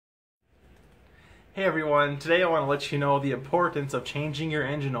Hey everyone, today I want to let you know the importance of changing your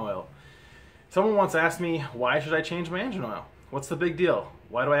engine oil. Someone once asked me, why should I change my engine oil? What's the big deal?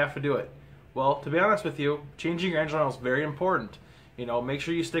 Why do I have to do it? Well, to be honest with you, changing your engine oil is very important. Make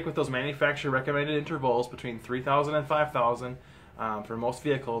sure you stick with those manufacturer recommended intervals between 3,000 and 5,000 for most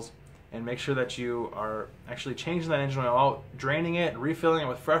vehicles, and make sure that you are actually changing that engine oil out, draining it, and refilling it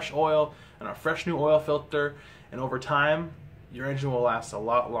with fresh oil and a fresh new oil filter, and over time, your engine will last a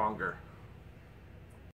lot longer.